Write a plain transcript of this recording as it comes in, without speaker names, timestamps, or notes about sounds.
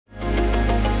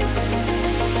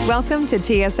Welcome to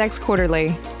TSX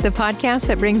Quarterly, the podcast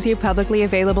that brings you publicly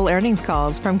available earnings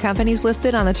calls from companies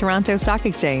listed on the Toronto Stock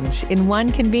Exchange in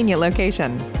one convenient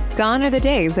location. Gone are the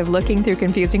days of looking through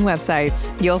confusing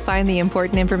websites. You'll find the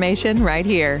important information right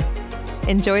here.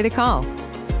 Enjoy the call.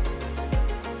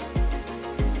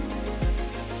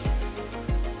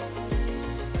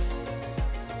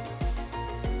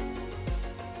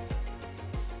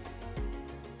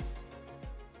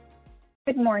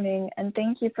 Good morning, and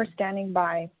thank you for standing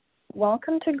by.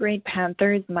 Welcome to Great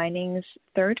Panthers Mining's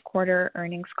third quarter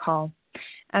earnings call.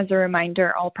 As a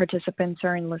reminder, all participants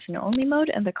are in listen-only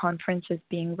mode and the conference is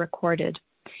being recorded.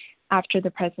 After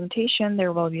the presentation,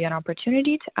 there will be an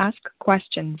opportunity to ask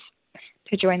questions.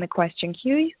 To join the question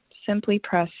queue, simply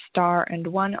press star and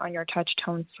 1 on your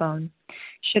touch-tone phone.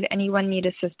 Should anyone need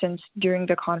assistance during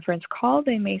the conference call,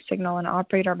 they may signal an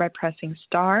operator by pressing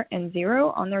star and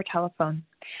 0 on their telephone.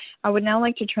 I would now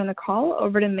like to turn the call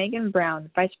over to Megan Brown,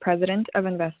 Vice President of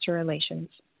Investor Relations.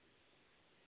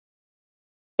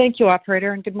 Thank you,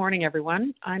 operator, and good morning,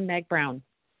 everyone. I'm Meg Brown.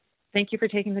 Thank you for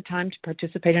taking the time to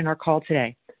participate in our call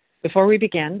today. Before we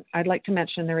begin, I'd like to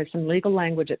mention there is some legal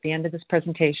language at the end of this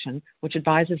presentation which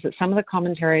advises that some of the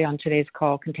commentary on today's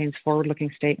call contains forward-looking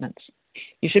statements.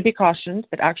 You should be cautioned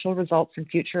that actual results and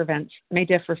future events may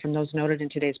differ from those noted in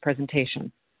today's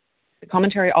presentation. The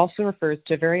commentary also refers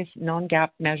to various non-GAAP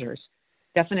measures,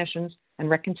 definitions,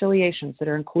 and reconciliations that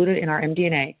are included in our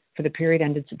MD&A for the period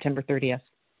ended September 30th.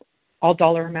 All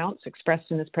dollar amounts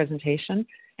expressed in this presentation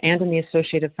and in the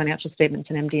associated financial statements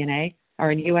in MD&A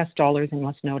are in U.S. dollars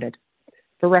unless noted.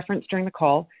 For reference during the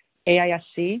call,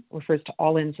 AISC refers to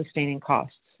all-in sustaining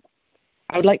costs.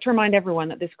 I would like to remind everyone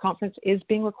that this conference is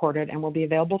being recorded and will be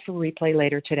available for replay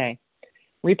later today.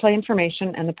 Replay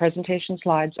information and the presentation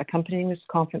slides accompanying this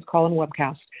conference call and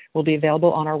webcast will be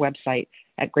available on our website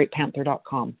at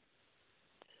greatpanther.com.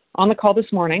 On the call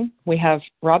this morning, we have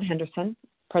Rob Henderson,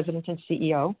 President and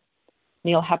CEO,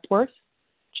 Neil Hepworth,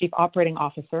 Chief Operating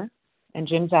Officer, and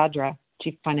Jim Zadra,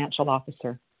 Chief Financial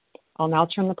Officer. I'll now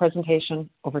turn the presentation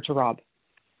over to Rob.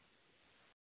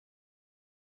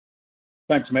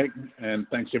 Thanks, Meg, and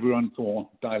thanks everyone for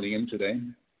dialing in today.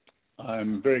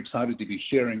 I'm very excited to be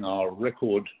sharing our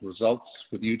record results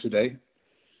with you today.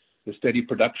 The steady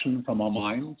production from our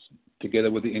mines, together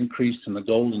with the increase in the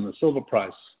gold and the silver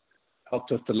price,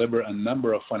 helped us deliver a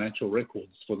number of financial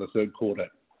records for the third quarter.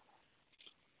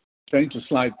 Turning to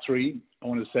slide 3, I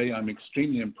want to say I'm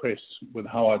extremely impressed with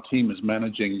how our team is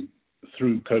managing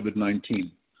through COVID-19.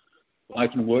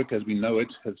 Life and work as we know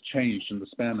it has changed in the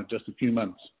span of just a few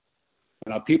months,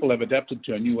 and our people have adapted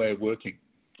to a new way of working.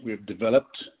 We have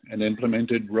developed and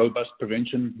implemented robust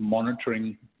prevention,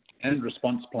 monitoring, and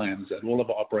response plans at all of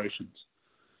our operations,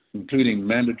 including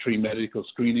mandatory medical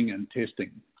screening and testing.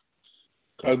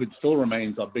 COVID still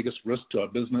remains our biggest risk to our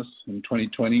business in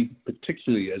 2020,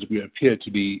 particularly as we appear to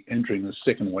be entering the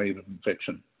second wave of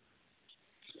infection.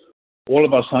 All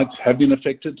of our sites have been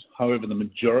affected. However, the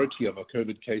majority of our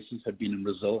COVID cases have been in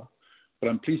Brazil, but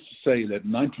I'm pleased to say that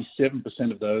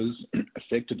 97% of those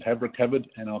affected have recovered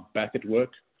and are back at work,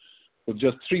 with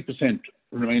just 3%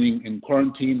 remaining in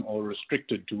quarantine or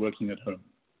restricted to working at home.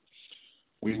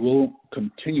 We will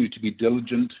continue to be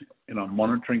diligent in our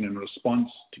monitoring and response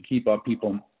to keep our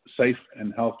people safe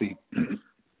and healthy.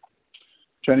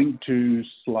 Turning to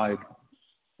slide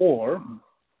 4,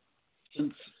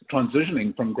 since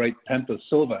transitioning from Great Panther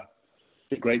Silver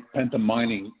to Great Panther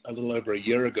Mining a little over a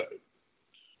year ago,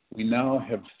 we now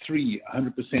have 3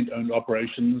 100% owned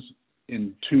operations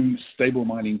in 2 stable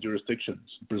mining jurisdictions,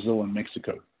 Brazil and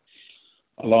Mexico.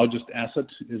 Our largest asset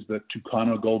is the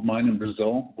Tucano Gold Mine in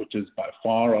Brazil, which is by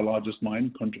far our largest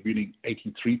mine, contributing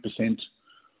 83%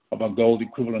 of our gold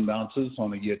equivalent ounces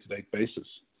on a year-to-date basis.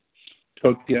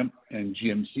 Topia and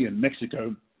GMC in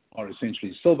Mexico are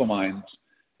essentially silver mines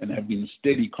and have been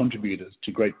steady contributors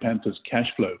to Great Panther's cash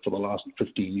flow for the last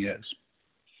 15 years.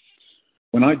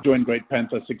 When I joined Great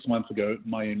Panther 6 months ago,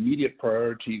 my immediate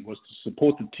priority was to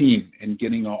support the team in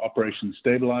getting our operations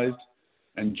stabilized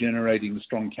and generating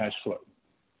strong cash flow.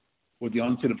 With the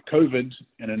onset of COVID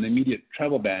and an immediate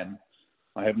travel ban,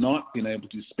 I have not been able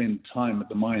to spend time at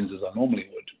the mines as I normally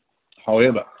would.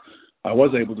 However, I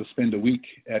was able to spend a week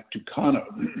at Tucano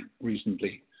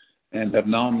recently and have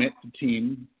now met the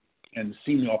team and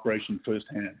seen the operation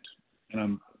firsthand. And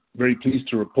I'm very pleased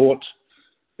to report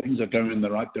things are going in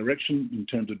the right direction in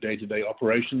terms of day-to-day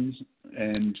operations,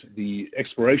 and the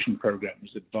exploration program is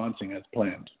advancing as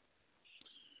planned.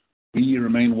 We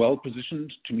remain well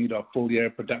positioned to meet our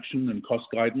full-year production and cost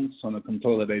guidance on a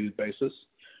consolidated basis,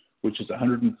 which is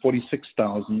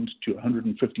 146,000 to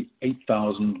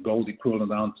 158,000 gold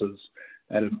equivalent ounces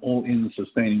at an all-in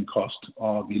sustaining cost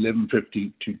of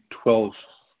 $1,150 to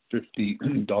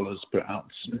 $1,250 per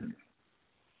ounce.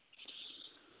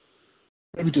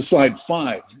 Moving to slide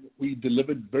 5, we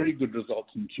delivered very good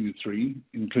results in Q3,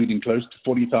 including close to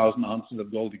 40,000 ounces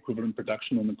of gold equivalent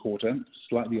production in the quarter,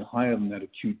 slightly higher than that of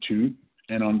Q2,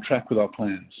 and on track with our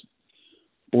plans.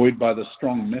 Buoyed by the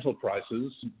strong metal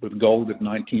prices, with gold at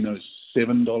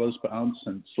 $1,907 per ounce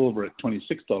and silver at $26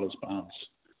 per ounce,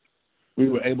 we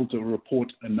were able to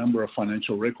report a number of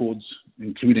financial records,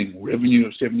 including revenue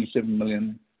of $77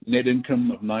 million, net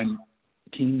income of $19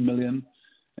 million,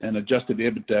 and adjusted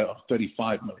EBITDA of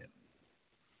 $35 million.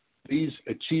 These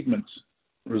achievements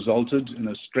resulted in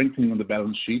a strengthening of the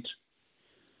balance sheet,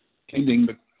 ending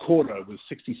the quarter with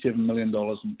 $67 million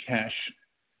in cash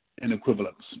and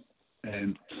equivalents.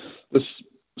 And this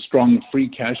strong free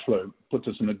cash flow puts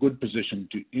us in a good position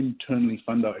to internally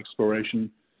fund our exploration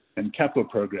and capital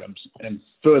programs and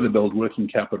further build working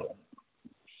capital,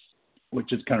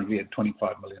 which is currently at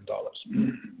 $25 million.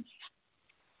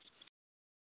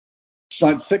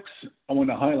 Slide 6, I want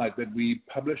to highlight that we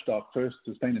published our first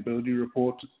sustainability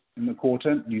report in the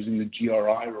quarter using the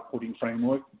GRI reporting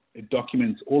framework. It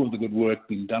documents all of the good work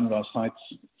being done at our sites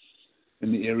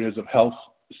in the areas of health,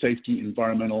 safety,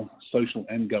 environmental, social,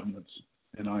 and governance.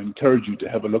 And I encourage you to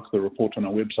have a look at the report on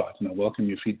our website, and I welcome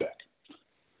your feedback.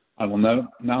 I will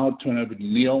now turn over to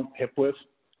Neil Hepworth,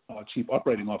 our Chief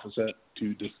Operating Officer,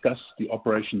 to discuss the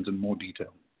operations in more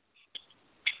detail.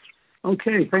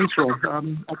 Okay, thanks, Rob.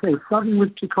 Starting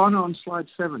with Tucano on slide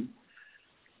 7.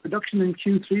 Production in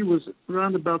Q3 was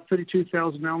around about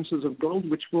 32,000 ounces of gold,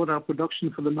 which brought our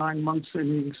production for the 9 months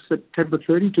ending September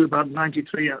 30 to about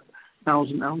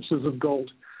 93,000 ounces of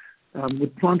gold,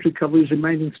 with plant recoveries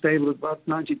remaining stable at about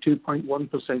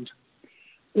 92.1%.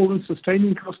 All-in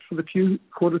sustaining cost for the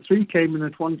quarter 3 came in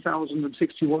at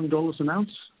 $1,061 an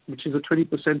ounce, which is a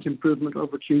 20% improvement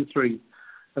over Q3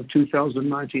 of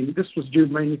 2019. This was due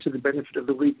mainly to the benefit of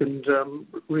the weakened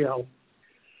real.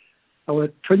 Our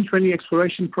 2020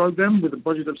 exploration program, with a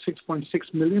budget of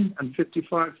 $6.6 million and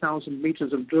 55,000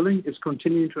 meters of drilling, is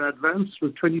continuing to advance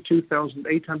with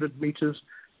 22,800 meters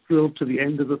drilled to the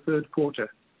end of the third quarter.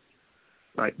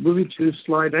 Right, moving to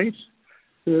slide 8.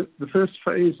 The first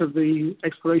phase of the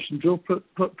exploration drill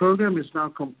program is now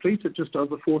complete at just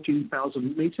over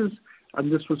 14,000 meters,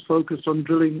 and this was focused on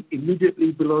drilling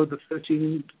immediately below the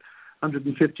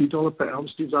 $1,350 per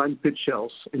ounce design pit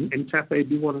shells in TAP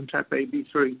AB1 and TAP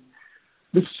AB3.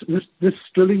 This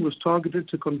drilling was targeted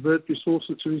to convert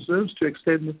resources to reserves to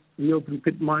extend the open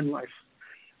pit mine life.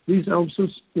 These ounces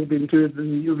will be included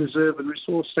in the new reserve and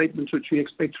resource statements, which we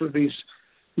expect to release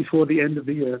before the end of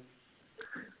the year.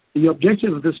 The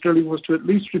objective of this drilling was to at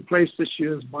least replace this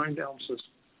year's mined ounces.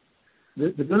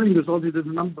 The drilling resulted in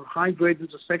a number of high-grade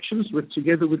intersections, which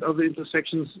together with other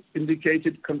intersections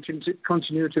indicated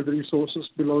continuity of the resources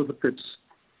below the pits.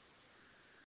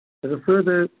 There are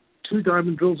further 2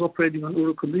 diamond drills operating on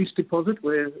Urucum East deposit,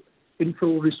 where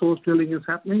infill resource drilling is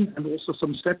happening, and also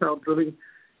some step-out drilling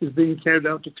is being carried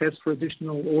out to test for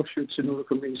additional ore shoots in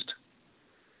Urucum East.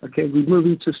 Okay, we're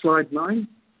moving to slide 9.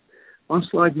 On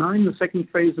slide 9, the second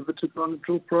phase of the Tucano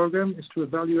drill program is to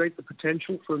evaluate the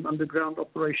potential for an underground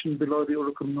operation below the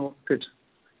Urucum North pit.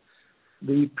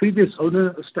 The previous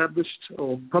owner established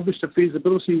or published a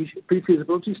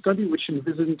pre-feasibility study which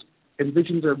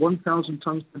envisioned a 1,000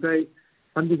 tons per day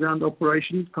underground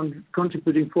operation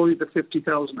contributing 40 to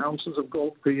 50,000 ounces of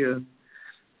gold per year.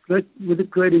 With it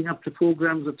grading up to 4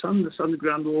 grams a ton, this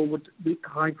underground ore would be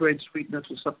high-grade sweetener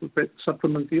to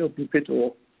supplement the open pit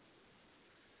ore.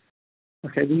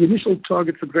 Okay, the initial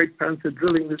target for Great Panther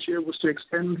drilling this year was to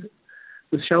extend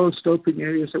the shallow stoping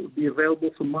areas that would be available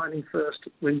for mining first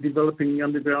when developing the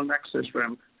underground access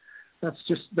ramp.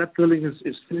 That drilling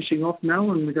is finishing off now,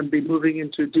 and we're going to be moving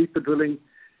into deeper drilling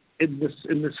in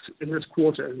this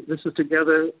quarter. This is to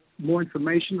gather more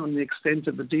information on the extent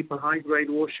of the deeper high-grade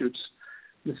ore shoots.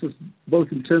 This is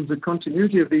both in terms of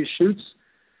continuity of these shoots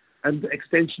and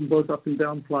extension both up and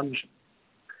down plunge.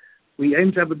 We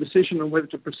aim to have a decision on whether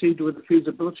to proceed with a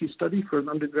feasibility study for an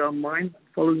underground mine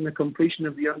following the completion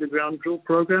of the underground drill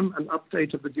program and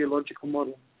update of the geological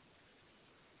model.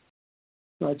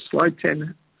 Right, slide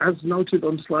 10. As noted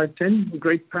on slide 10, the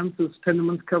Great Panther's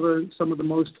tenements cover some of the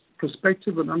most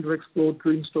prospective and underexplored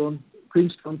greenstone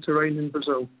terrain in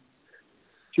Brazil.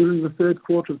 During the third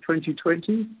quarter of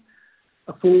 2020,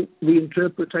 a full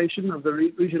reinterpretation of the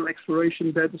regional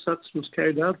exploration data sets was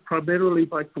carried out primarily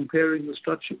by comparing the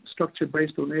structure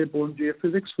based on airborne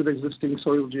geophysics with existing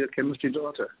soil geochemistry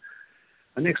data.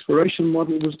 An exploration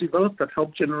model was developed that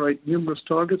helped generate numerous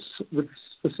targets with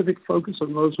specific focus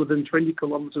on those within 20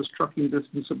 kilometers trucking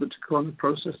distance of the Tucano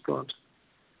process plant.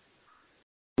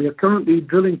 We are currently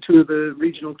drilling two of the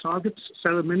regional targets,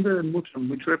 Salaminda and Mutum,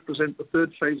 which represent the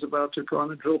third phase of our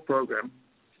Tucano drill program.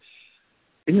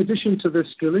 In addition to this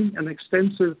drilling, an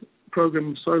extensive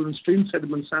program of soil and stream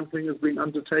sediment sampling has been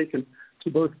undertaken to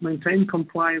both maintain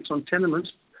compliance on tenements,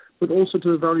 but also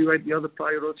to evaluate the other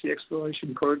priority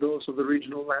exploration corridors of the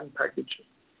regional land package.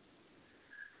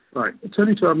 Right,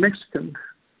 turning to our Mexican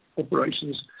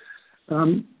operations.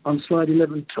 On slide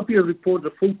 11, Topia reported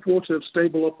a full quarter of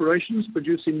stable operations,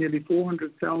 producing nearly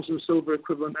 400,000 silver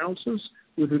equivalent ounces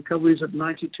with recoveries at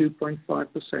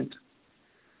 92.5%.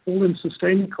 All-in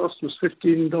sustaining cost was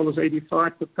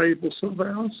 $15.85 per payable silver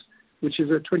ounce, which is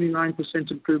a 29%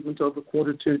 improvement over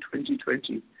quarter 2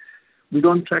 2020. We're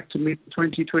on track to meet the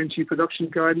 2020 production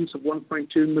guidance of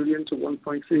 1.2 million to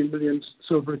 1.3 million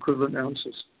silver equivalent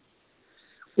ounces.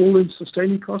 All-in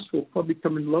sustaining costs will probably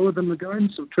come in lower than the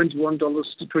guidance of $21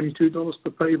 to $22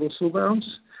 per payable silver ounce,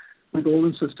 with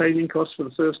all-in sustaining costs for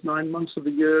the first 9 months of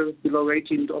the year below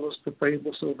 $18 per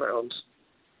payable silver ounce.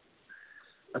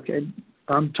 Okay,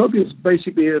 Topia is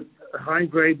basically a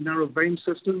high-grade, narrow vein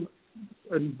system,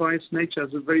 and by its nature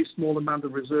has a very small amount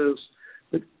of reserves.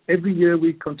 But every year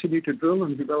we continue to drill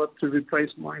and develop to replace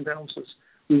mined ounces.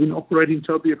 We've been operating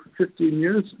Topia for 15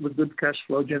 years with good cash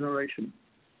flow generation.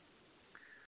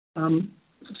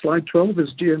 Slide 12 is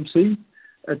GMC.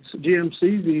 At GMC,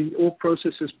 the ore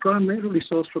process is primarily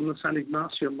sourced from the San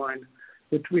Ignacio mine,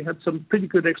 but we had some pretty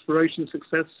good exploration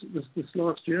success this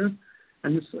last year,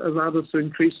 and this allowed us to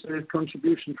increase the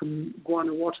contribution from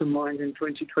Guanajuato mine in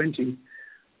 2020.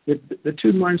 The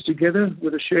two mines together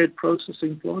with a shared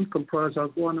processing plant comprise our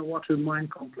Guanajuato mine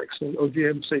complex, or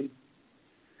GMC.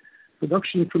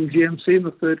 Production from GMC in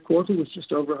the third quarter was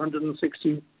just over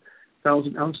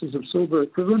 160,000 ounces of silver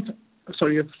equivalent,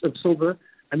 of silver,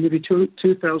 and nearly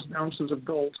 2,000 ounces of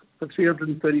gold, for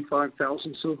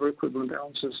 335,000 silver equivalent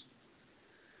ounces.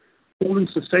 All-in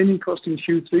sustaining cost in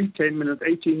Q3 came in at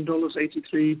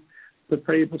 $18.83 per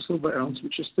payable silver ounce,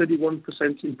 which is 31%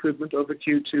 improvement over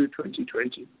Q2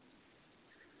 2020.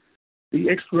 The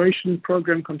exploration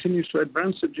program continues to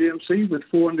advance at GMC with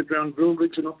 4 underground drill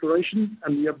rigs in operation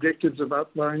and the objectives of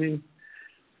outlining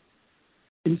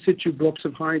in situ blocks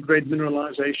of high-grade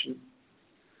mineralization.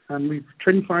 And we've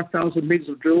 25,000 meters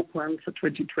of drill planned for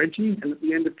 2020, and at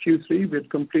the end of Q3, we had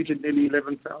completed nearly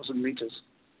 11,000 meters.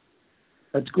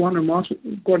 At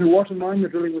Guanajuato mine, the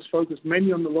drilling was focused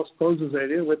mainly on the Los Pozos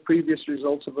area, where previous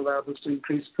results have allowed us to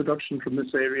increase production from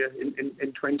this area in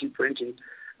 2020.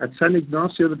 At San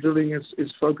Ignacio, the drilling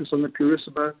is focused on the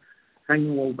Purisima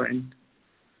hanging wall vein.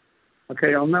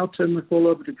 Okay, I'll now turn the call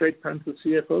over to Great Panther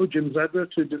CFO, Jim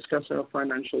Zadra, to discuss our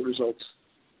financial results.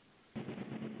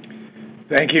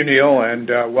 Thank you, Neil, and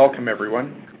welcome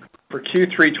everyone. For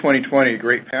Q3 2020,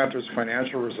 Great Panther's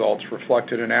financial results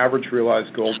reflected an average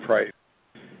realized gold price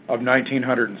of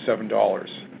 $1,907,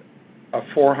 a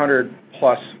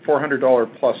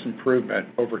 $400 plus improvement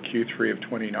over Q3 of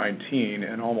 2019,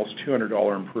 and almost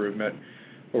 $200 improvement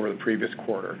over the previous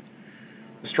quarter.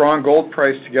 The strong gold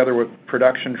price, together with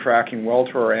production tracking well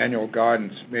to our annual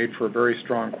guidance, made for a very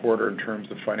strong quarter in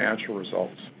terms of financial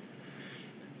results.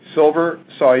 Silver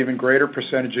saw even greater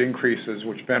percentage increases,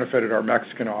 which benefited our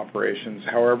Mexican operations.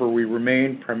 However, we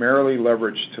remain primarily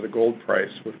leveraged to the gold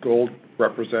price, with gold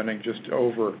representing just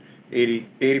over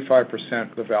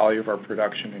 85% of the value of our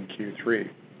production in Q3.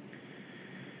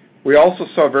 We also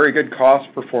saw very good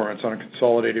cost performance on a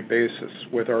consolidated basis,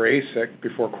 with our AISC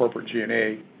before corporate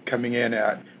G&A coming in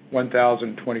at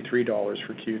 $1,023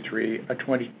 for Q3, a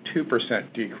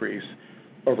 22% decrease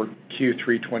over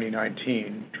Q3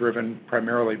 2019, driven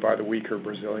primarily by the weaker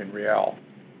Brazilian real.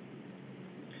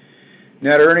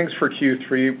 Net earnings for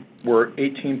Q3 were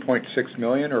 $18.6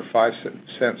 million, or 5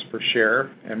 cents per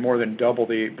share, and more than double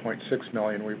the $8.6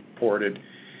 million we reported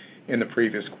in the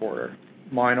previous quarter.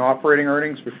 Mine operating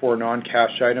earnings before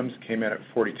non-cash items came in at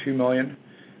 $42 million,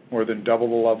 more than double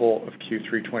the level of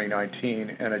Q3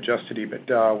 2019, and adjusted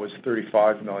EBITDA was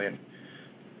 $35 million,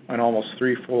 an almost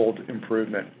threefold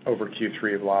improvement over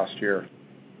Q3 of last year.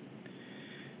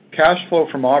 Cash flow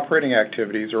from operating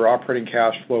activities, or operating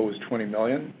cash flow, was $20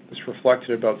 million. This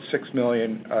reflected about $6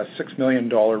 million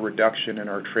reduction in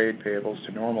our trade payables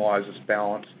to normalize this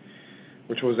balance,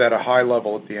 which was at a high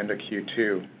level at the end of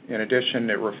Q2. In addition,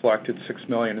 it reflected $6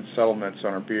 million in settlements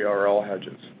on our BRL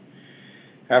hedges.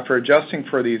 After adjusting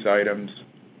for these items,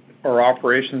 our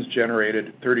operations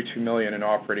generated $32 million in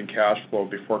operating cash flow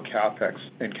before CapEx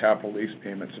and capital lease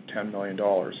payments of $10 million,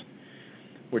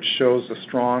 which shows the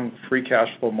strong free cash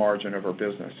flow margin of our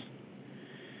business.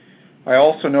 I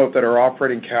also note that our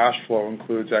operating cash flow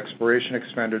includes exploration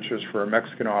expenditures for our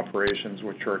Mexican operations,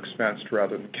 which are expensed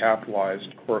rather than capitalized,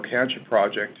 Coricancha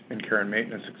project and care and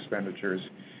maintenance expenditures,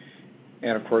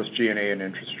 and of course G&A and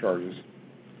interest charges.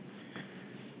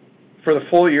 For the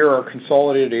full year, our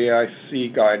consolidated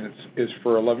AISC guidance is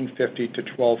for $11.50 to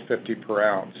 $12.50 per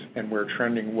ounce, and we're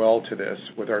trending well to this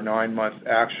with our 9-month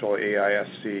actual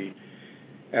AISC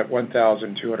at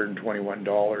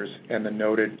 $1,221 and the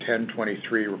noted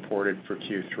 $10.23 reported for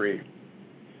Q3.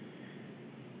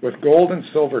 With gold and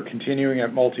silver continuing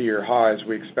at multi-year highs,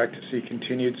 we expect to see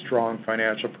continued strong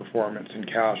financial performance and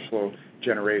cash flow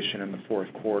generation in the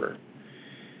fourth quarter.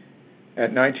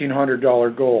 At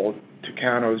 $1,900 gold,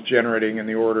 Tucano is generating in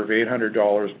the order of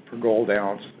 $800 per gold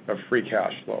ounce of free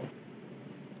cash flow.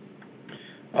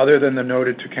 Other than the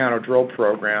noted Tucano drill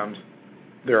programs,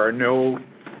 there are no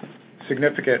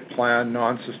significant planned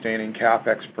non-sustaining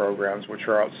CapEx programs which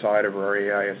are outside of our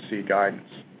AISC guidance.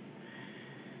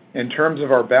 In terms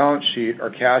of our balance sheet, our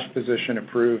cash position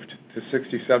improved to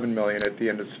 $67 million at the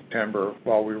end of September,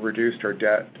 while we reduced our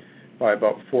debt by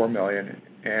about $4 million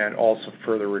and also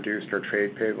further reduced our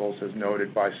trade payables as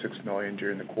noted by $6 million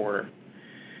during the quarter.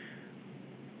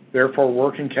 Therefore,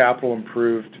 working capital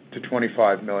improved to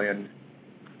 $25 million,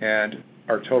 and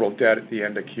our total debt at the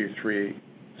end of Q3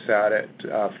 sat at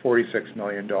 $46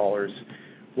 million,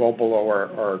 well below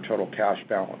our total cash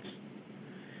balance.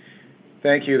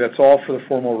 Thank you. That's all for the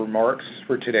formal remarks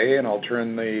for today, and I'll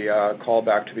turn the call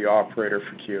back to the operator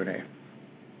for Q&A.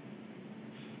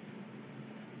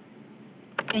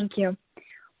 Thank you.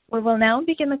 We will now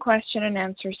begin the question and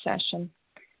answer session.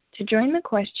 To join the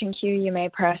question queue, you may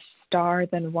press star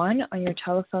then 1 on your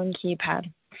telephone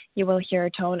keypad. You will hear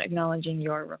a tone acknowledging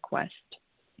your request.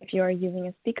 If you are using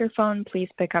a speakerphone, please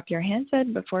pick up your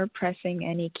handset before pressing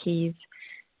any keys.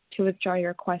 To withdraw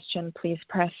your question, please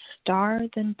press star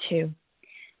then 2.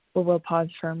 We will pause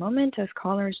for a moment as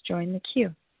callers join the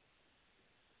queue.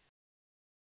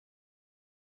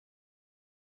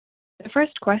 The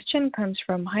first question comes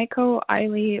from Heiko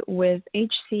Ihle with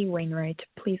H.C. Wainwright.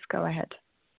 Please go ahead.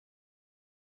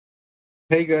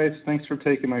 Hey guys, thanks for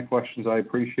taking my questions. I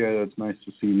appreciate it. It's nice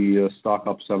to see the stock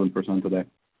up 7% today.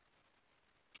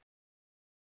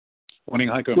 Morning,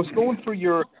 Heiko. I was going through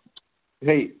your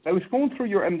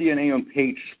MD&A on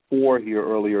page 4 here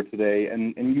earlier today,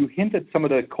 and you hinted some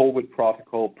of the COVID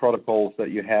protocols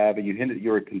that you have, and you hinted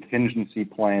your contingency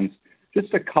plans.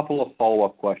 Just a couple of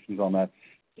follow-up questions on that.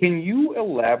 Can you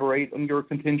elaborate on your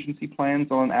contingency plans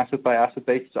on an asset-by-asset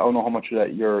basis? I don't know how much of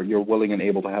that you're willing and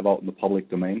able to have out in the public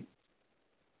domain.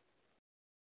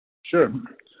 Sure.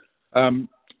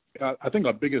 I think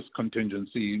our biggest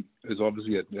contingency is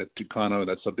obviously at Tucano.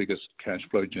 That's our biggest cash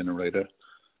flow generator.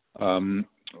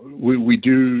 We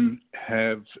do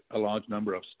have a large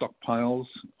number of stockpiles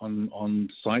on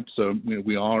site, so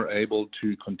we are able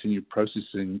to continue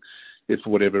processing if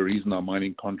for whatever reason our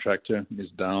mining contractor is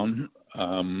down.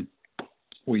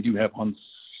 We do have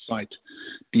on-site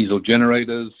diesel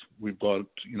generators. We've got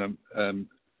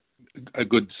a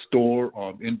good store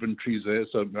of inventories there,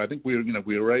 so I think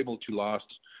we're able to last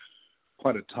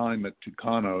quite a time at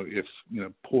Tucano if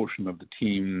portion of the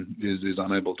team is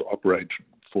unable to operate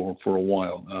for a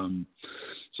while.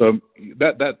 So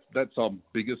that's our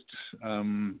biggest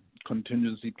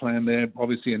contingency plan there.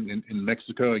 Obviously in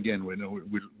Mexico, again, we're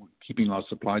keeping our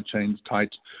supply chains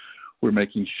tight. We're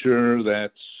making sure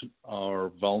that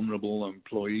our vulnerable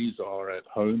employees are at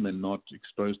home and not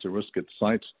exposed to risk at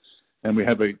site. And we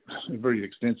have a very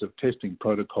extensive testing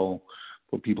protocol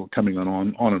for people coming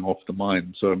on and off the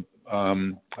mine. So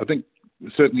I think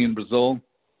certainly in Brazil,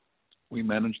 we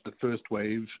managed the first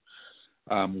wave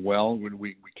well when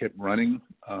we kept running.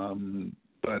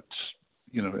 But,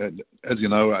 as you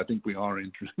know, I think we are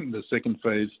entering the second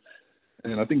phase.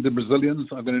 And I think the Brazilians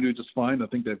are going to do just fine. I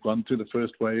think they've gone through the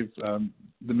first wave.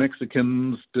 The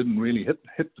Mexicans didn't really hit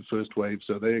the first wave,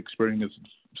 so they're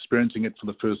experiencing it for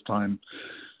the first time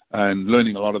and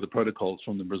learning a lot of the protocols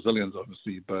from the Brazilians,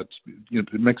 obviously. But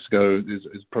Mexico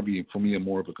is probably, for me,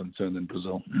 more of a concern than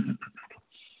Brazil.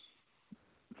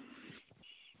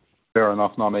 Fair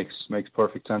enough. Now makes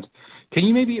perfect sense. Can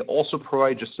you maybe also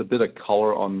provide just a bit of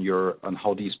color on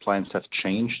how these plans have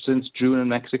changed since June in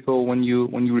Mexico when you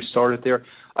restarted there?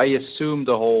 I assume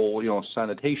the whole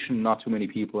sanitation, not too many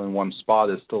people in one spot,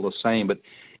 is still the same. But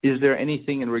is there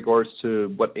anything in regards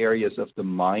to what areas of the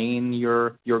mine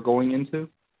you're going into?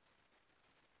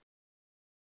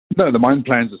 No, the mine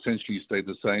plans essentially stayed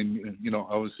the same.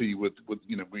 Obviously,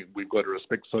 we've got to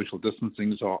respect social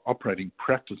distancing, so our operating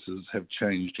practices have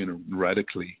changed,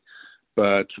 radically.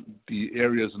 But the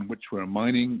areas in which we're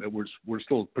mining, we're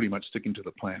still pretty much sticking to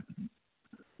the plan.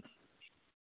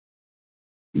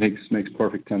 Makes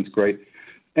perfect sense. Great.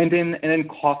 And then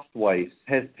cost-wise,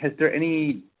 has there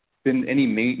been any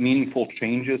meaningful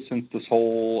changes since this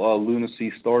whole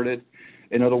lunacy started?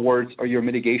 In other words, are your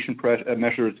mitigation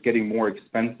measures getting more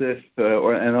expensive?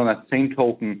 And on that same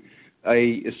token,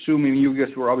 I assume you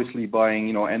guys were obviously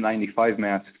buying, N95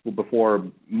 masks before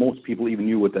most people even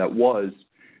knew what that was.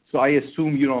 So I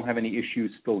assume you don't have any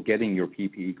issues still getting your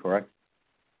PPE, correct?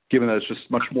 Given that it's just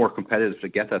much more competitive to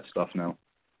get that stuff now.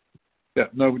 Yeah,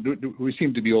 no, we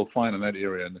seem to be all fine in that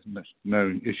area, and no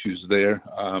issues there.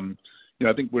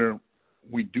 I think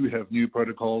we do have new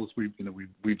protocols.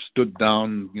 We've stood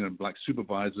down, like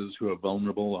supervisors who are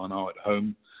vulnerable are now at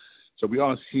home. So we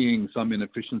are seeing some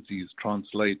inefficiencies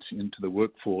translate into the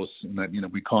workforce in that,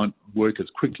 we can't work as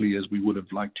quickly as we would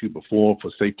have liked to before for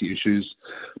safety issues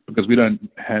because we don't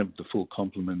have the full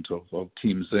complement of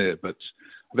teams there. But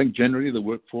I think generally the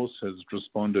workforce has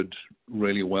responded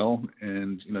really well.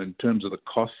 And, in terms of the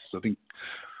costs, I think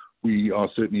we are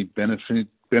certainly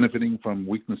benefiting from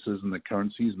weaknesses in the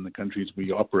currencies in the countries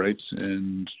we operate.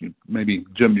 And maybe,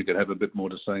 Jim, you could have a bit more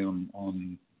to say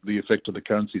on the effect of the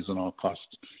currencies on our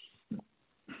costs.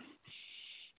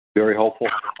 Very helpful.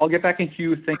 I'll get back in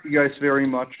queue. Thank you guys very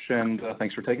much, and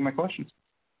thanks for taking my questions.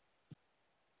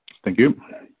 Thank you.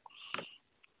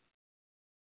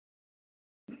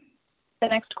 The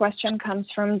next question comes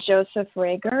from Joseph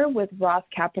Rager with Roth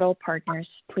Capital Partners.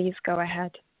 Please go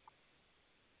ahead.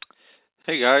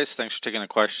 Hey guys, thanks for taking the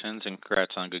questions and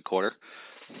congrats on a good quarter.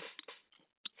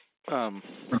 I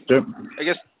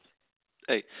guess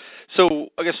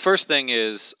first thing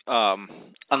is on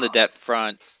the debt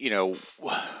front,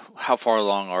 how far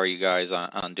along are you guys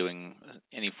on doing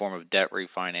any form of debt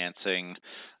refinancing?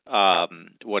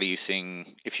 What are you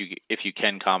seeing, if you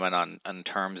can comment on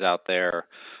terms out there,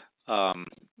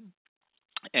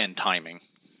 and timing?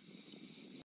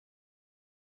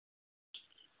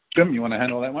 Jim, you want to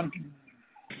handle that one?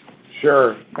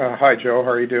 Sure. Hi, Joe. How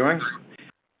are you doing?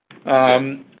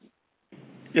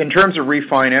 In terms of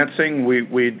refinancing,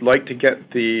 we'd like to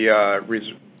get the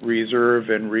reserve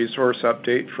and resource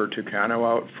update for Tucano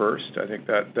out first. I think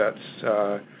that's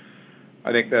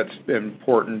an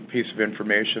important piece of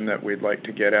information that we'd like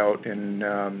to get out and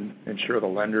ensure the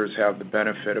lenders have the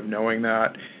benefit of knowing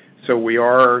that. So we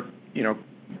are,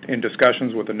 in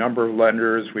discussions with a number of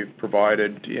lenders. We've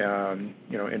provided,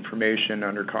 information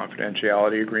under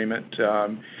confidentiality agreement,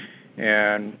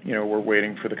 and we're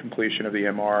waiting for the completion of the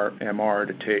MR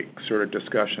to take sort of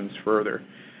discussions further.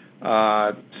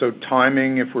 So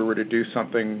timing, if we were to do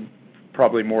something,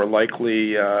 probably more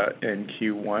likely in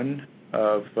Q1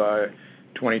 of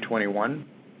 2021.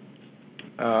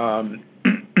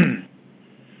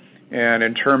 And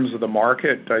in terms of the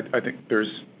market, I think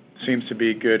seems to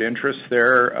be good interest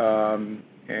there,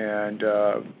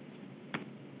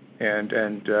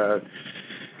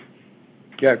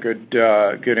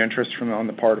 good interest on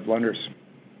the part of lenders.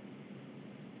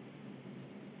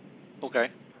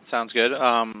 Okay, sounds good.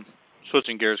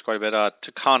 Switching gears quite a bit,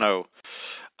 Tucano.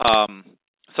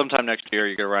 Sometime next year,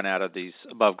 you're going to run out of these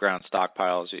above ground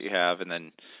stockpiles that you have, and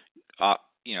then, I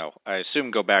assume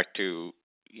go back to,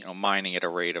 mining at a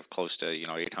rate of close to,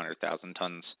 800,000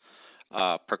 tons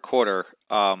per quarter.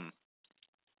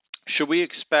 Should we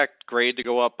expect grade to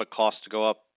go up, but cost to go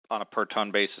up on a per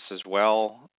ton basis as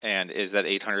well? And is that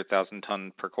 800,000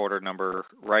 ton per quarter number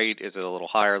right? Is it a little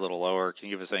higher, a little lower? Can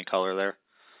you give us any color there?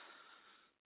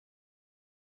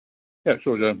 Yeah,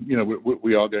 sure.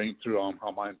 We are going through our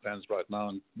mine plans right now,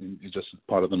 and it's just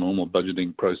part of the normal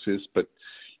budgeting process. But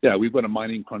yeah, we've got a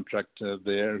mining contractor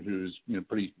there who's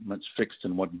pretty much fixed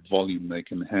in what volume they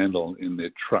can handle in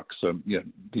their trucks. So yeah,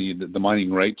 the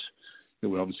mining rate,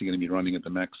 we're obviously going to be running at the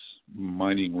max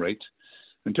mining rate.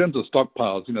 In terms of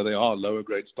stockpiles, they are lower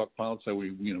grade stockpiles, so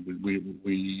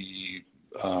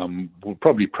we'll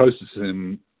probably process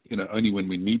them, only when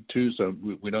we need to. So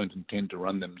we don't intend to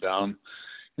run them down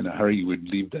in a hurry. We'd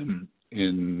leave them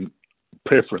in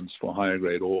preference for higher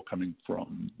grade ore coming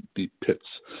from the pits.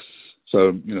 So,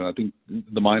 I think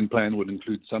the mine plan would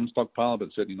include some stockpile,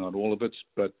 but certainly not all of it.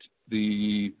 But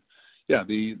the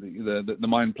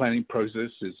mine planning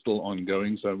process is still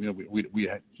ongoing. So, we're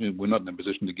not in a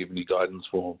position to give any guidance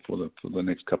for the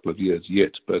next couple of years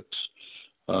yet. But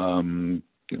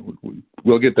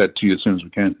we'll get that to you as soon as we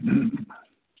can.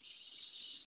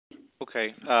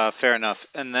 Okay, fair enough.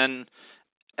 And then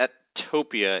at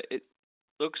Topia, it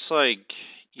looks like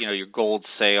your gold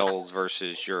sales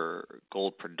versus your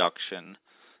gold production,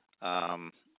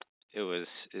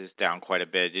 is down quite a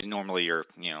bit. Normally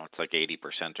it's like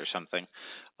 80% or something,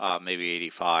 maybe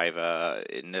 85.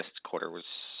 In this quarter was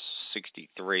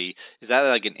 63. Is that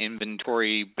like an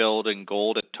inventory build in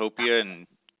gold at Topia? And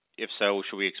if so,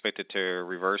 should we expect it to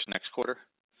reverse next quarter?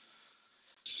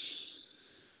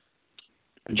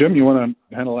 Jim, you want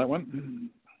to handle that one?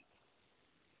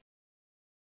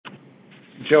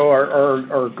 Joe,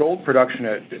 our gold production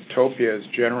at Topia is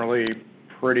generally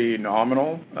pretty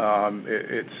nominal.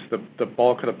 It's the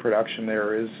bulk of the production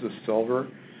there is the silver,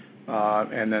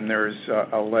 and then there's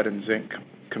a lead and zinc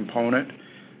component.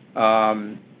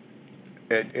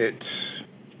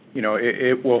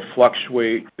 It will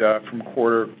fluctuate from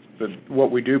quarter.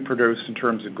 What we do produce in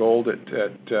terms of gold at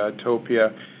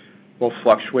Topia will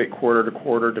fluctuate quarter to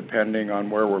quarter depending on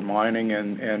where we're mining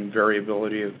and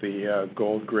variability of the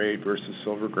gold grade versus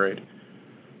silver grade.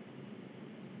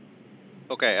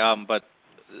 Okay, but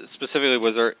specifically,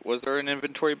 was there an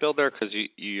inventory build there? Because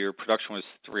your production was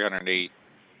 308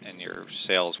 and your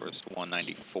sales was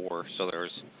 194, so there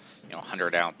was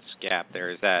 100-ounce gap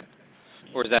there. Is that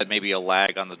maybe a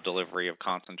lag on the delivery of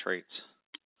concentrates?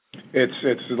 It's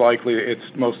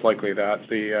most likely that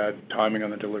the timing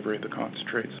on the delivery of the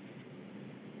concentrates.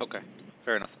 Okay,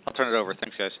 fair enough. I'll turn it over.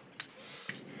 Thanks, guys.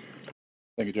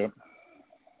 Thank you, Joe.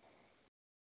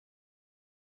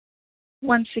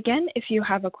 Once again, if you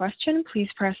have a question, please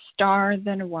press star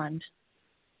then 1.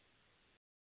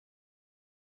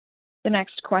 The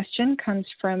next question comes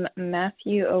from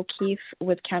Matthew O'Keefe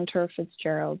with Cantor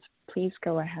Fitzgerald. Please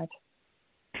go ahead.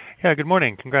 Yeah, good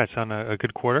morning. Congrats on a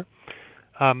good quarter.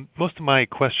 Most of my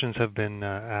questions have been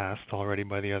asked already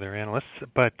by the other analysts,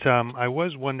 but I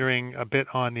was wondering a bit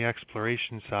on the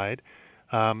exploration side.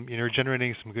 You're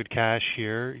generating some good cash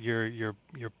here. Your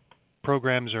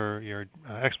programs or your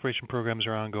exploration programs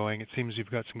are ongoing. It seems you've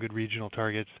got some good regional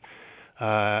targets,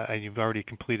 and you've already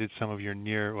completed some of your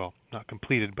not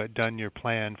completed, but done your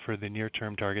plan for the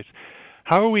near-term targets.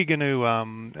 How are we going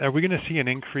to see an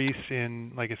increase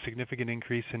in, like a significant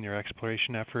increase in your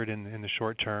exploration effort in the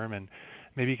short term? And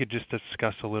maybe you could just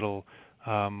discuss a little,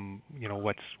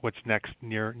 what's next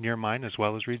near mine as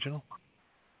well as regional?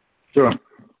 Sure.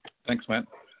 Thanks, Matt.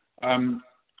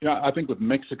 I think with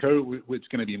Mexico, it's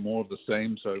going to be more of the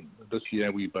same. So this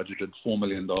year we budgeted $4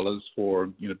 million for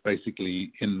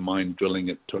basically in-mine drilling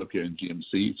at Topia and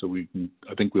GMC. So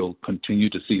I think we'll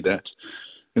continue to see that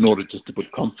in order just to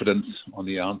put confidence on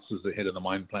the ounces ahead of the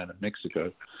mine plan in Mexico.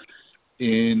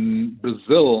 In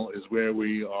Brazil is where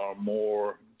we are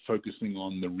more focusing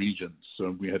on the regions.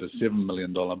 So we had a $7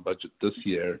 million budget this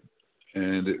year,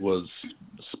 and it was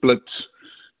split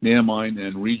near mine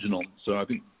and regional. So I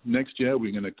think next year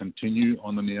we're going to continue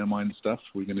on the near mine stuff.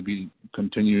 We're going to be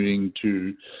continuing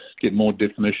to get more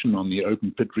definition on the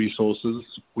open pit resources.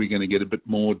 We're going to get a bit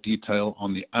more detail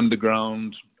on the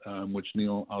underground, which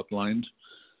Neil outlined.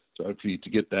 So hopefully to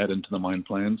get that into the mine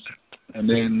plans. And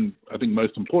then I think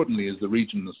most importantly is the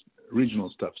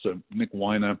regional stuff. So Nick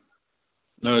Weiner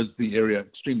knows the area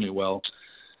extremely well.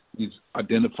 He's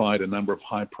identified a number of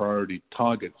high priority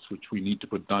targets which we need to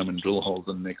put diamond drill holes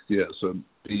in next year. So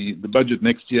the budget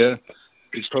next year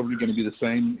is probably going to be the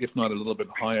same, if not a little bit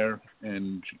higher,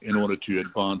 and in order to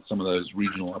advance some of those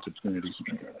regional opportunities.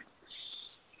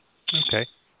 Okay.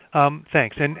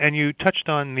 Thanks. And you touched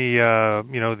on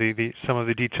the some of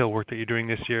the detail work that you're doing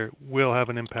this year will have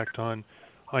an impact on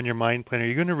your mine plan. Are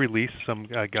you going to release some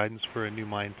guidance for a new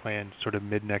mine plan sort of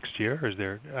mid next year? Or is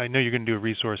there? I know you're going to do a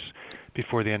resource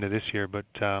before the end of this year, but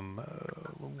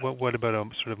what about a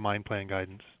sort of mine plan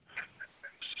guidance?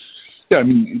 Yeah, I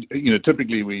mean,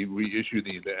 typically we issue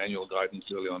the annual guidance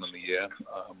early on in the year.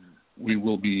 We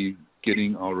will be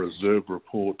getting our reserve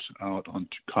report out on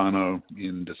Tucano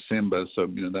in December, so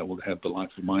that will have the life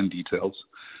of mine details.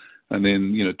 And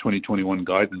then 2021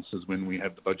 guidance is when we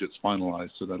have the budgets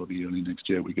finalized, so that'll be early next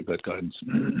year we get that guidance.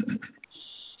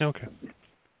 Okay.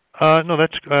 No,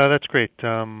 that's great.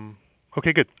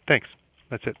 Okay, good. Thanks.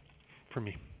 That's it for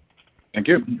me. Thank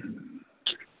you.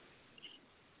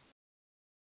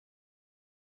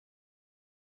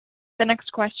 The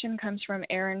next question comes from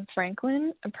Aaron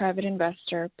Franklin, a private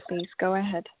investor. Please go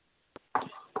ahead.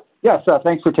 Yes,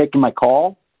 thanks for taking my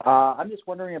call. I'm just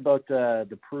wondering about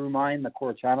the Peru mine, the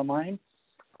Corichana mine.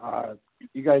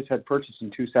 You guys had purchased in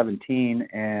 2017,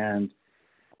 and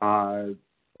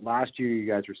last year you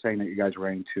guys were saying that you guys were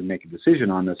going to make a decision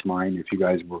on this mine if you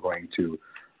guys were going to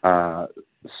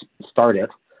start it.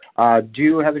 Do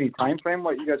you have any time frame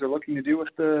what you guys are looking to do with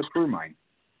the Peru mine?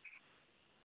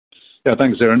 Yeah,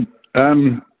 thanks, Aaron.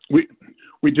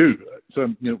 We do. So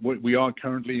we are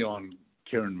currently on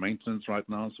care and maintenance right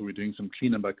now, so we're doing some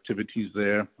cleanup activities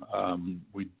there.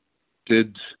 We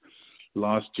did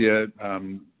last year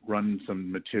run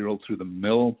some material through the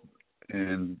mill,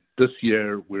 and this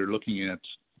year we're looking at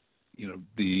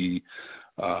the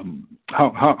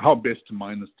how best to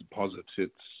mine this deposit.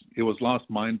 It was last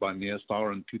mined by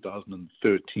Neostar in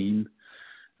 2013.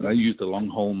 And I used the long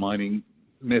hole mining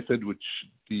method, which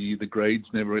the grades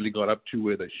never really got up to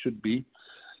where they should be.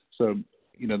 So,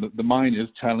 the mine is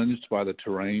challenged by the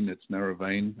terrain. It's narrow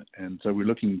vein. And so we're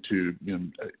looking to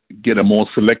get a more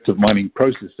selective mining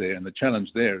process there. And the challenge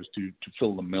there is to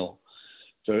fill the mill.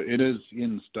 So it is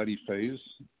in study phase.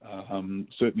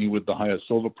 Certainly with the higher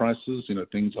silver prices,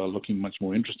 things are looking much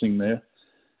more interesting there.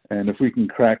 And if we can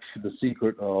crack the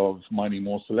secret of mining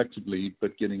more selectively,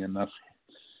 but getting enough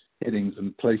headings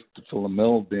in place to fill the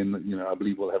mill, then, I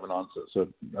believe we'll have an answer. So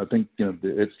I think,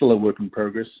 it's still a work in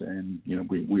progress, and,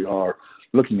 we are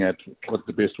looking at what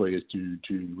the best way is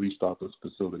to restart this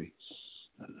facility.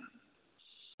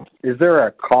 Is there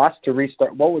a cost to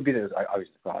restart? What would be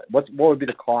what would be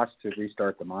the cost to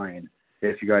restart the mine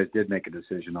if you guys did make a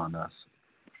decision on this?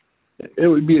 It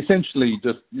would be essentially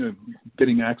just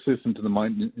getting access into the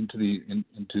mine, into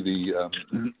the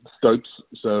stopes.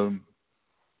 So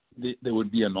there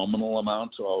would be a nominal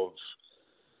amount of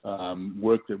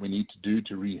work that we need to do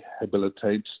to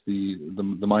rehabilitate the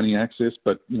mining access,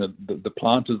 but the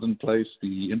plant is in place,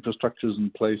 the infrastructure is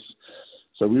in place.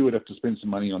 So we would have to spend some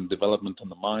money on development on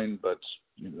the mine, but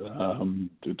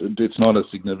it's not a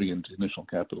significant initial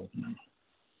capital.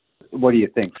 What do you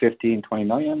think, 15, 20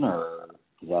 million, or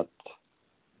is that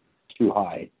too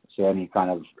high? So any kind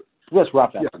of just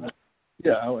rough estimate?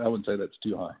 Yeah, I would say that's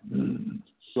too high. Too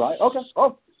high? Okay.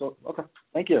 Okay.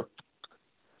 Thank you.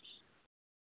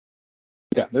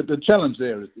 Yeah, the challenge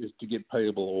there is to get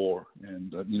payable ore,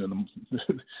 and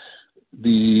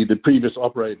the previous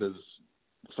operators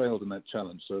failed in that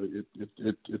challenge, so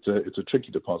it's a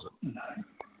tricky deposit.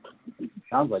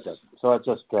 Sounds like it. So it's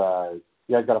just you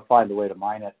guys got to find a way to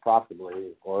mine it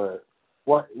profitably. Or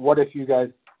what if you guys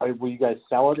will you guys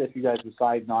sell it if you guys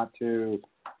decide not to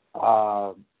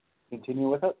continue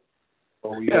with it?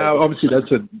 Obviously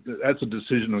that's a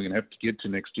decision we're going to have to get to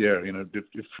next year.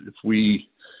 If we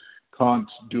can't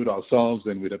do it ourselves,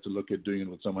 then we'd have to look at doing it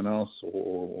with someone else,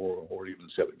 or even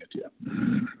selling it. Yeah.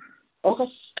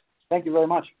 Okay. Thank you very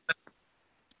much.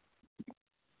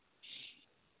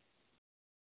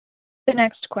 The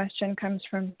next question comes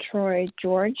from Troy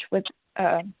George with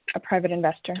a private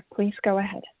investor. Please go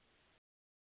ahead.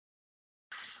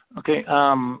 Okay.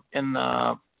 In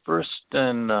the first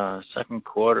and second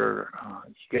quarter,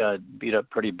 you got beat up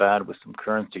pretty bad with some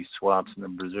currency swaps in the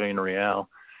Brazilian real.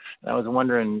 And I was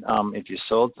wondering if you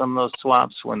sold some of those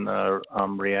swaps when the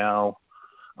real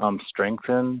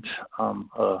strengthened,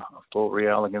 a full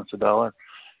real against the dollar.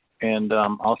 And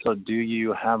also, do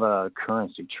you have a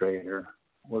currency trader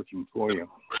working for you?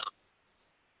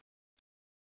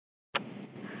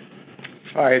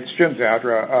 Hi, it's Jim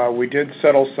Zadra. We did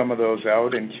settle some of those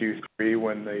out in Q3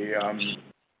 when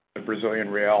the Brazilian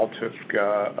real took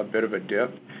a bit of a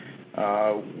dip.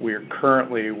 We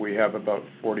have about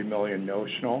 40 million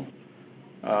notional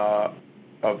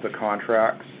of the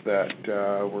contracts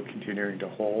that we're continuing to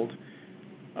hold.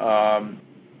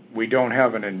 We don't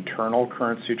have an internal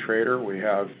currency trader. We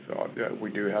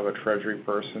do have a treasury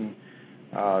person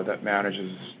that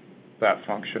manages that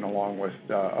function along with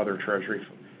other treasury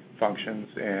functions,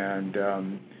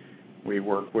 and we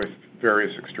work with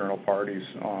various external parties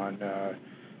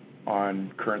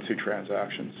on currency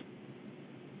transactions.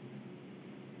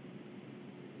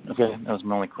 Okay, that was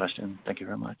my only question. Thank you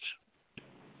very much.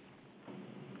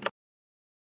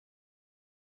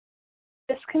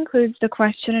 This concludes the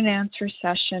question and answer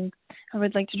session. I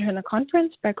would like to turn the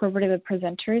conference back over to the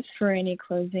presenters for any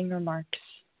closing remarks.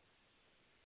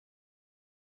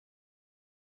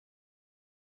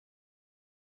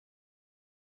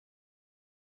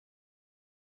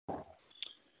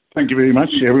 Thank you very much,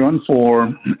 everyone,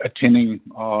 for attending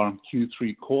our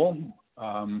Q3 call.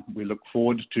 We look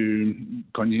forward to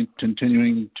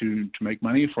continuing to make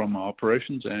money from our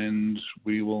operations, and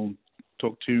we will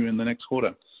talk to you in the next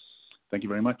quarter. Thank you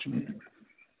very much.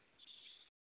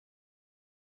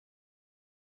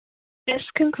 This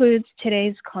concludes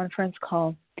today's conference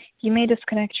call. You may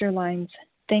disconnect your lines.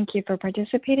 Thank you for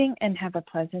participating and have a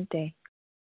pleasant day.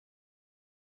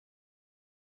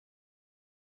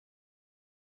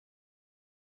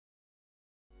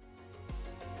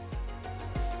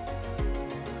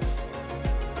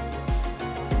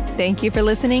 Thank you for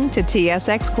listening to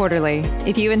TSX Quarterly.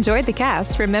 If you enjoyed the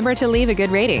cast, remember to leave a good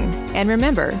rating. And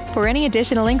remember, for any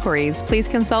additional inquiries, please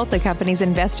consult the company's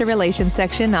investor relations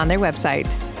section on their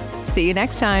website. See you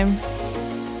next time.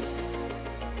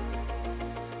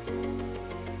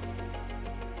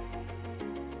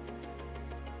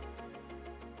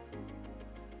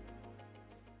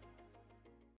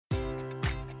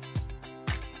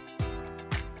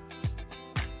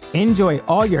 Enjoy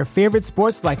all your favorite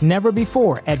sports like never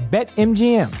before at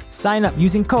BetMGM. Sign up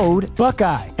using code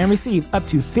Buckeye and receive up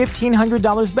to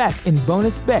 $1,500 back in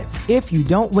bonus bets if you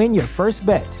don't win your first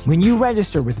bet. When you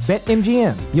register with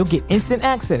BetMGM, you'll get instant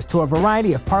access to a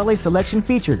variety of parlay selection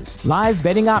features, live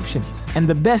betting options, and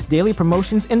the best daily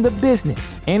promotions in the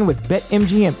business. And with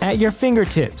BetMGM at your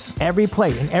fingertips, every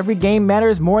play and every game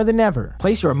matters more than ever.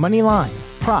 Place your money line,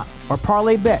 prop, or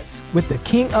parlay bets with the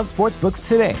king of sportsbooks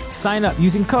today. Sign up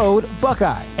using code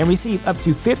Buckeye and receive up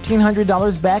to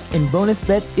 $1,500 back in bonus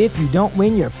bets if you don't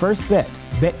win your first bet.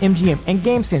 BetMGM and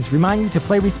GameSense remind you to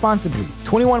play responsibly.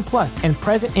 21 plus and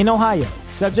present in Ohio,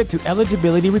 subject to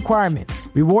eligibility requirements.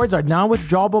 Rewards are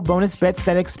non-withdrawable bonus bets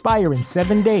that expire in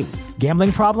 7 days.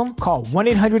 Gambling problem? Call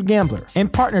 1-800-GAMBLER. In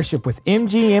partnership with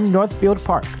MGM Northfield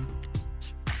Park.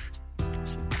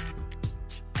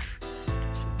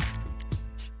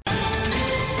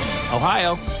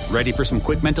 Ohio, ready for some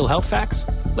quick mental health facts?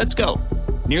 Let's go.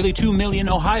 Nearly 2 million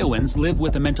Ohioans live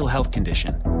with a mental health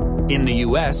condition. In the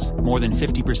U.S., more than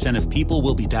 50% of people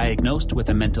will be diagnosed with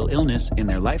a mental illness in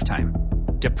their lifetime.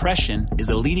 Depression is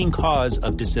a leading cause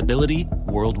of disability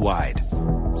worldwide.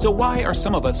 So why are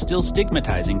some of us still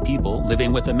stigmatizing people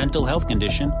living with a mental health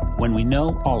condition when we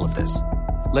know all of this?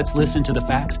 Let's listen to the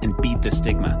facts and beat the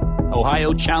stigma.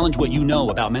 Ohio, challenge what you know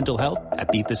about mental health at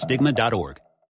beatthestigma.org.